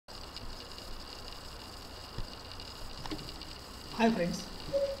Hi friends.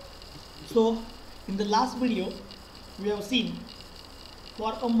 So in the last video we have seen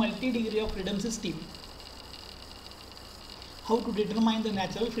for a multi-degree of freedom system how to determine the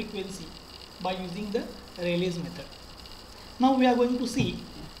natural frequency by using the Rayleigh's method. Now we are going to see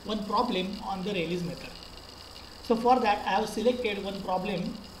one problem on the Rayleigh's method. So for that I have selected one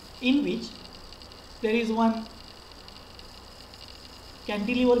problem in which there is one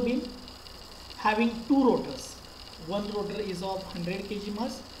cantilever beam having two rotors. One rotor is of 100 kg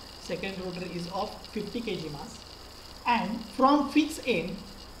mass, second rotor is of 50 kg mass, and from fixed end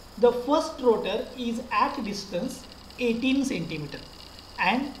the first rotor is at distance 18 centimeter,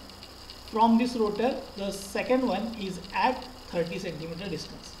 and from this rotor the second one is at 30 centimeter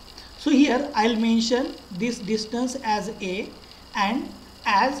distance. So here I will mention this distance as A, and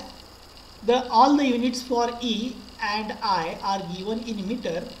as all the units for E and I are given in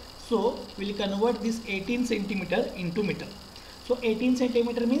meter, so we will convert this 18 centimeter into meter. So 18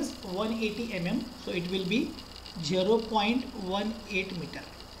 centimeter means 180 mm, so it will be 0.18 meter.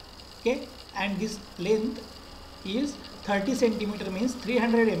 Okay, and this length is 30 centimeter means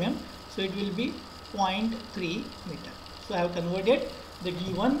 300 mm, so it will be 0.3 meter. So I have converted the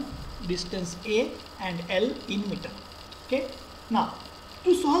given distance A and L in meter. Okay, now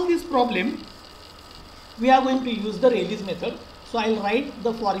to solve this problem we are going to use the Rayleigh's method. So I will write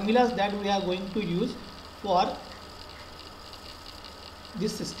the formulas that we are going to use for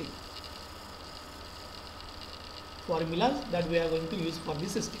this system. Formulas that we are going to use for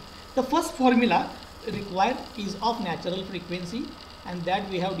this system. The first formula required is of natural frequency, and that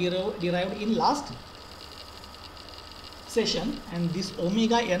we have derived in last session, and this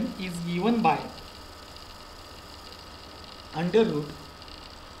omega n is given by under root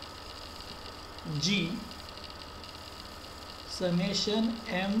G summation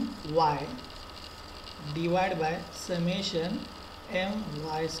my divided by summation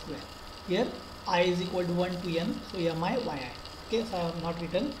my square. Here I is equal to 1 to n, so mi yi. Okay, so I have not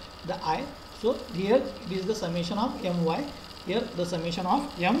written the I. So here it is the summation of my, here the summation of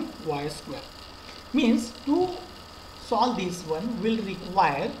my square. Means to solve this one will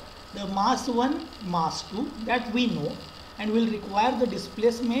require the mass 1, mass 2 that we know, and will require the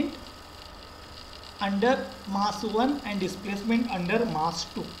displacement under mass 1 and displacement under mass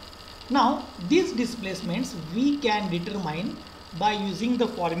 2. Now these displacements we can determine by using the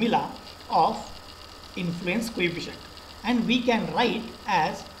formula of influence coefficient, and we can write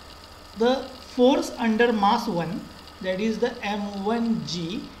as the force under mass 1, that is the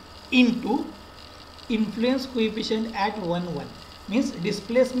m1g, into influence coefficient at 1 1, means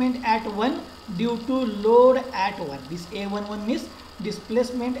displacement at 1 due to load at 1. This a11 means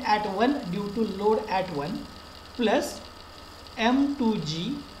displacement at 1 due to load at 1, plus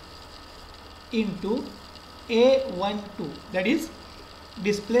m2g into a12, that is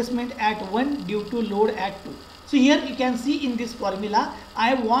displacement at 1 due to load at 2. So here you can see in this formula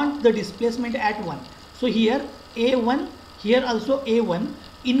I want the displacement at 1. So here a1, here also a1.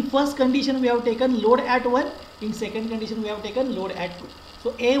 In first condition we have taken load at 1, in second condition we have taken load at 2.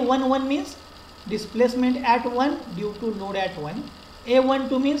 So a11 means displacement at 1 due to load at 1.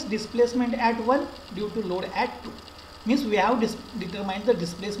 A12 means displacement at 1 due to load at 2. Means we have determined the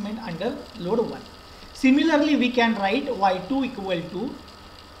displacement under load 1. Similarly we can write y2 equal to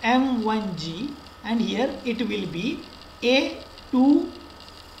m1g, and here it will be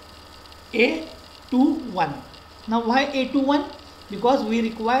a21. Now why a21? Because we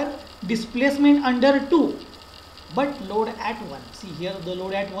require displacement under 2 but load at 1. See here the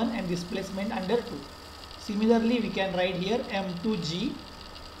load at 1 and displacement under 2. Similarly we can write here m2g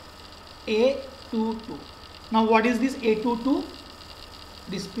a22. Now what is this a22?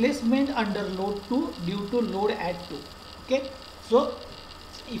 Displacement under load 2 due to load at 2. Okay, so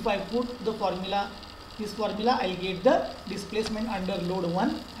if I put the formula, this formula, I will get the displacement under load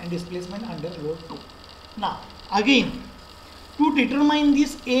 1 and displacement under load 2. Now again to determine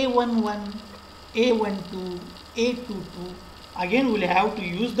this a11, a12, a22, again we will have to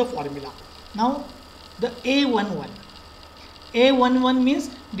use the formula. Now the a11 means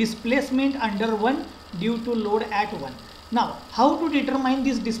displacement under 1 due to load at 1. Now how to determine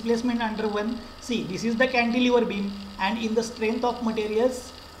this displacement under 1? See, this is the cantilever beam, and in the strength of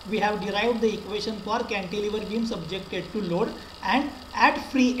materials we have derived the equation for cantilever beam subjected to load, and at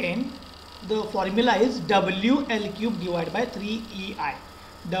free end the formula is WL cube divided by 3EI.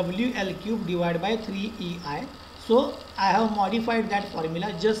 WL cube divided by 3EI. So I have modified that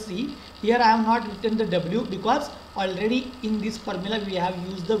formula. Just see here I have not written the W because already in this formula we have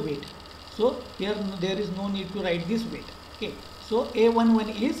used the weight. So here there is no need to write this weight. Okay, so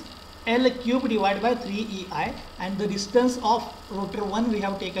A11 is L cube divided by 3EI, and the distance of rotor 1 we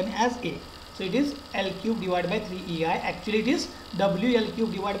have taken as A. So it is L cube divided by 3EI. Actually it is WL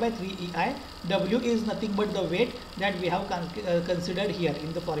cube divided by 3EI. W is nothing but the weight that we have considered here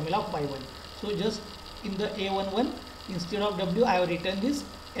in the formula of Y1. So just in the A11, instead of W I have written this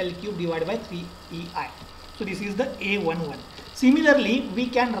L cube divided by 3EI. So this is the A11. Similarly, we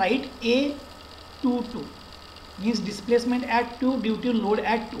can write A22, means displacement at 2 due to load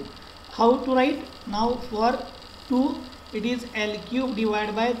at 2. How to write? Now for 2 it is L cube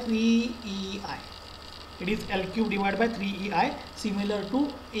divided by 3EI. It is L cube divided by 3EI. Similar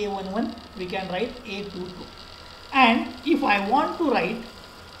to A11, we can write A22. And if I want to write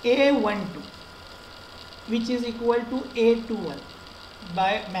A12, which is equal to A21,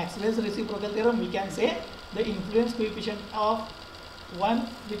 by Maxwell's reciprocal theorem, we can say the influence coefficient of 1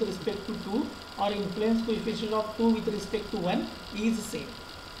 with respect to 2 or influence coefficient of 2 with respect to 1 is same.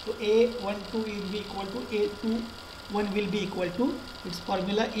 So A12 will be equal to A21 will be equal to, its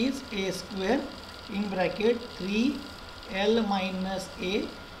formula is A square in bracket 3L minus A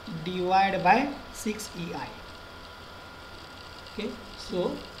divided by 6EI. Okay,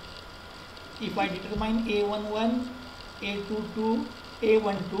 so if I determine A11, A22,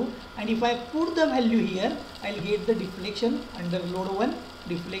 A12, and if I put the value here, I will get the deflection under load 1,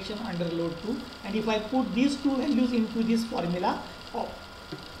 deflection under load 2, and if I put these two values into this formula of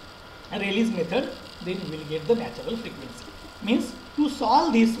Rayleigh's method, then we will get the natural frequency. Means to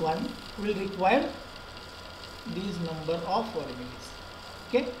solve this one will require these number of formulas.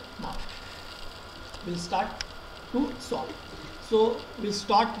 Okay, now we will start to solve. So we will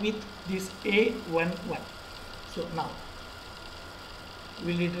start with this A11. So now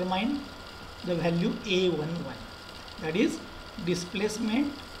we will determine the value A11, that is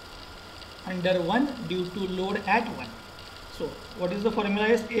displacement under 1 due to load at 1. So what is the formula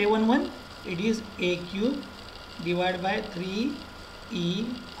is A11? It is A cube divided by 3EI.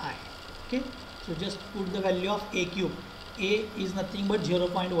 Okay, so just put the value of A cube. A is nothing but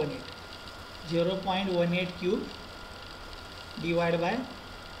 0.18. 0.18 cube divided by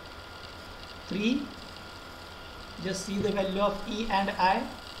 3. Just see the value of E and I.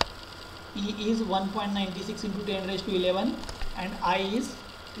 E is 1.96 into 10 raised to 11 and I is,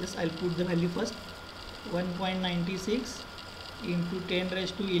 yes, I'll put the value first, 1.96 into 10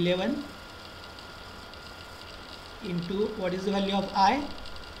 raised to 11 into, what is the value of I?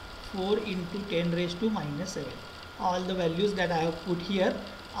 4 into 10 raised to minus 7. All the values that I have put here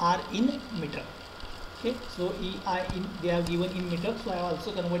are in meter. Okay, so EI they have given in meter, so I have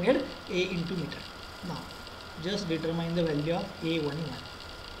also converted A into meter. Now just determine the value of A11.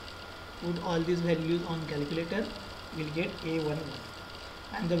 Put all these values on calculator, we will get A11,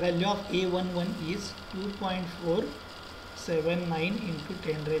 and the value of A11 is 2.479 into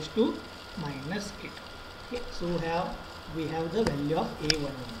 10 raised to minus 8. Okay, so we have the value of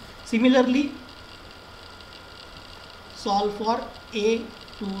A11. Similarly, solve for A22.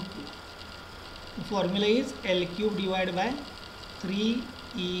 The formula is L cube divided by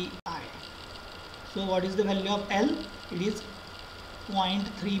 3EI. So what is the value of L? It is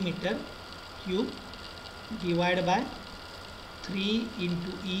 0.3 meter cube divided by 3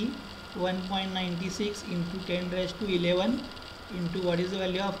 into E, 1.96 into 10 raised to 11 into, what is the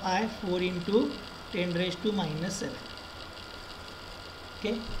value of I? 4 into 10 raised to minus 7.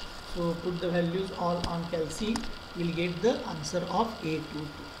 Okay, so put the values all on calci, we will get the answer of A22.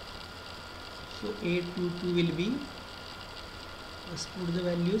 So A22 will be, just put the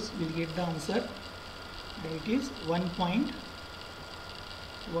values, we will get the answer, and it is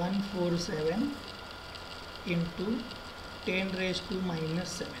 1.147 into 10 raised to minus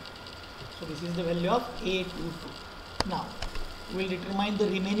 7. So this is the value of A22. Now we will determine the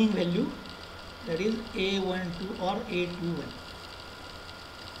remaining value, that is A12 or A21.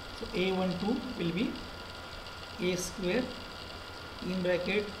 So A12 will be A square in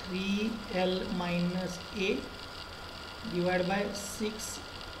bracket 3L minus A divided by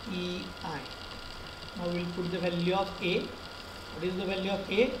 6EI. Now we will put the value of A. What is the value of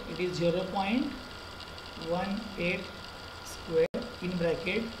A? It is 0.18 square in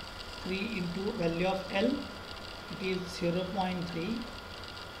bracket 3 into value of L. It is 0.3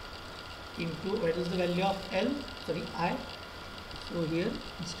 into, what is the value of L? Sorry, I. So here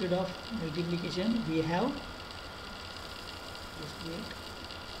instead of multiplication we have, just wait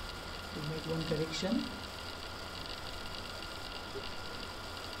to make one correction.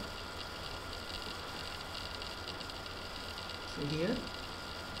 So here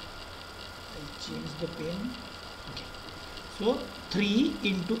I'll change the pen. Okay, so 3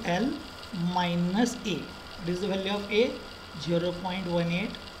 into L minus A. What is the value of A? 0.18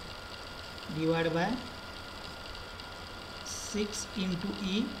 divided by 6 into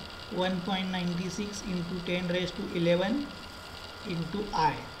E 1.96 into 10 raised to 11 into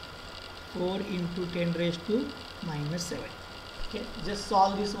I 4 into 10 raised to minus 7. Okay, just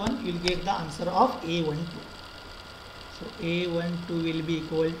solve this one, you will get the answer of A12. So A12 will be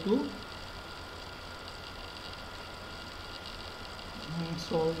equal to,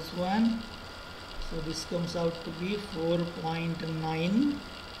 solve this one, so this comes out to be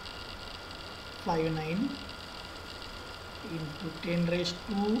 4.959 into 10 raised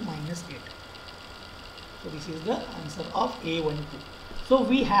to minus 8. So this is the answer of A12. So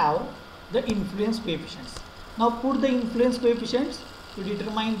we have the influence coefficients. Now put the influence coefficients to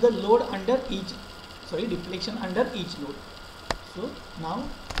determine the load under each, deflection under each load. So now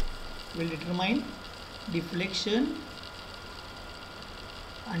we will determine deflection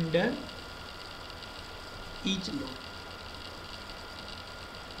under each load.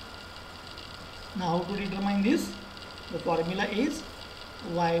 Now how to determine this? The formula is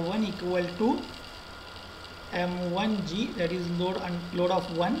y1 equal to m1g, that is load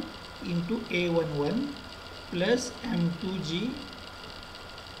of 1 into a11 plus m2g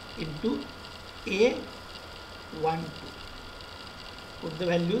into a12. Put the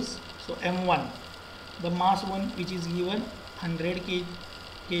values. So m1, the mass 1 which is given 100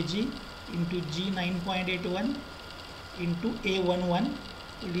 kg into g 9.81 into a11,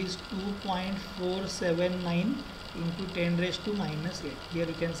 it is 2.479 into 10 raised to minus 8. Here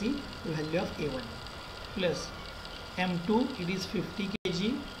you can see the value of A1 plus M2, it is 50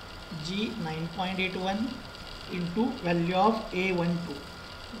 kg, G 9.81 into value of A12.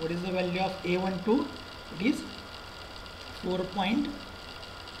 What is the value of A12? It is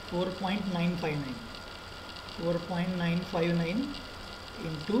 4.959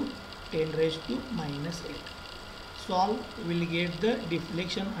 into 10 raised to minus 8. Solve, will get the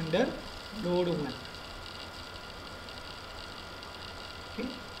deflection under load 1. Okay,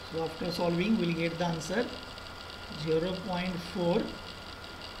 so after solving we will get the answer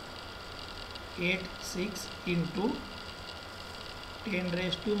 0.486 into 10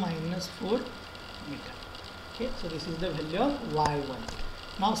 raised to minus 4 meter. Okay, so this is the value of y1.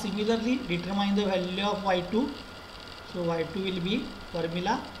 Now similarly determine the value of y2. So y2 will be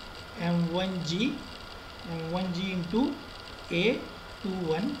formula m1g into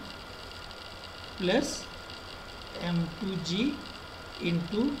a21 plus m2g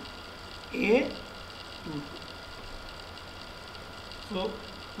into a22. So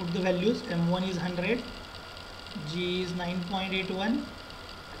put the values. M1 is 100, G is 9.81.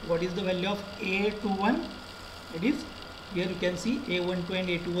 What is the value of A21? It is, here you can see A12 and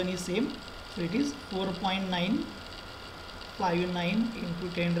A21 is same. So it is 4.959 into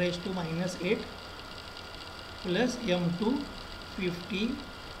 10 raised to minus 8 plus M2 50,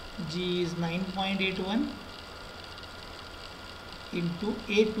 G is 9.81 into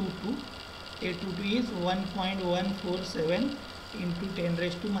A22. A22 is 1.147 into 10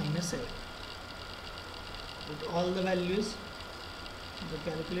 raised to minus 7. Put all the values in the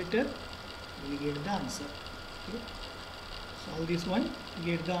calculator, we get the answer. Okay. Solve this one, we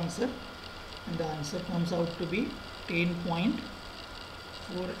get the answer, and the answer comes out to be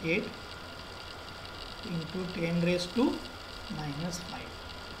 10.48 into 10 raised to minus 5.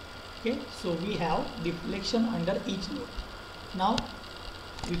 Okay, so we have deflection under each load. Now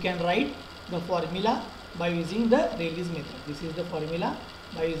we can write the formula by using the Rayleigh's method. This is the formula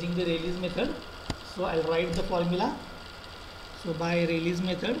by using the Rayleigh's method. So I'll write the formula. So by Rayleigh's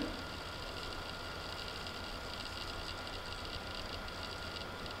method,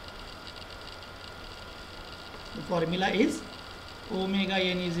 the formula is omega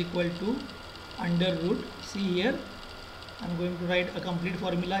n is equal to under root. See here, I'm going to write a complete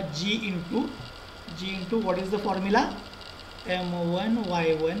formula. G into what is the formula? M1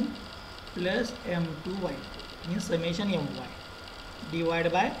 y1 plus M2 y2 means summation my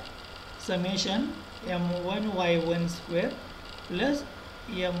divided by summation M1 y1 square plus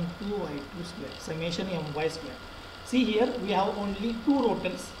M2 y2 square summation my square. See here we have only two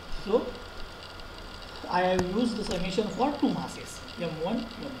rotors, so I have used the summation for two masses M1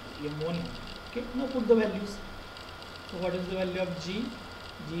 M2. Okay, now put the values. So what is the value of G?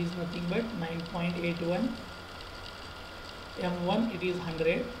 G is nothing but 9.81. M1 it is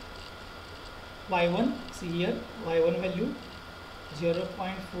 100. Y1, see here Y1 value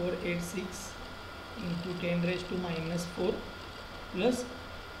 0.486 into 10 raised to minus 4 plus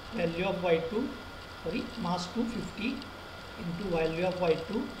value of Y2, mass 250 into value of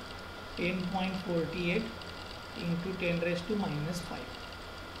Y2 10.48 into 10 raised to minus 5.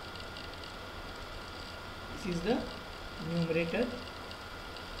 This is the numerator.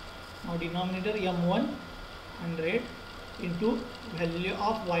 Now denominator m1 100 into value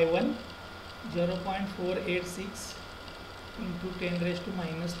of y1 0.486 into 10 raised to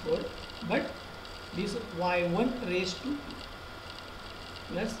minus 4, but this y1 raised to 2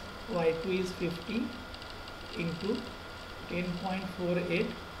 plus y2 is 50 into 10.48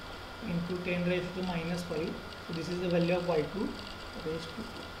 into 10 raised to minus 5. So this is the value of y2 raised to 2.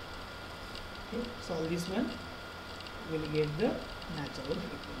 Okay, solve this one, we will get the natural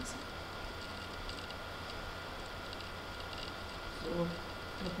frequency. So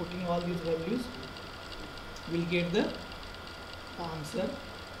putting all these values, we will get the answer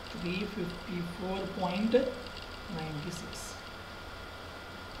 354.96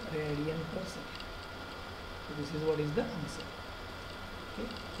 radian per second. So this is what is the answer. Okay.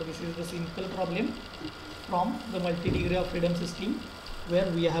 So this is the simple problem from the multi-degree of freedom system where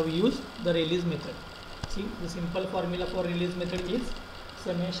we have used the Rayleigh's method. See, the simple formula for Rayleigh's method is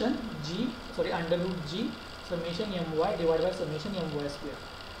summation under root g summation my divided by summation my square.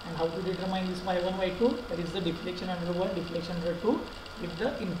 And how to determine this y1 y2? That is the deflection under 1, deflection under 2 with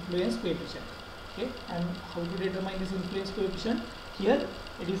the influence coefficient. Okay, and how to determine this influence coefficient? Here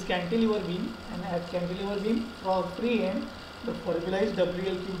it is cantilever beam, and at cantilever beam from free end the formula is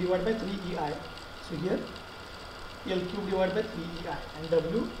WL cube divided by 3EI. So here L cube divided by 3EI and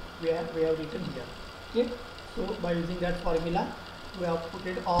W we have written here. Okay, so by using that formula we have put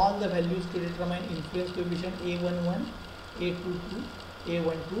all the values to determine influence coefficient A11, A22,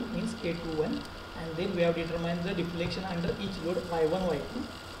 A12 means A21, and then we have determined the deflection under each load y1, y2,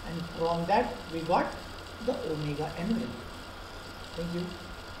 and from that we got the omega n value. Thank you.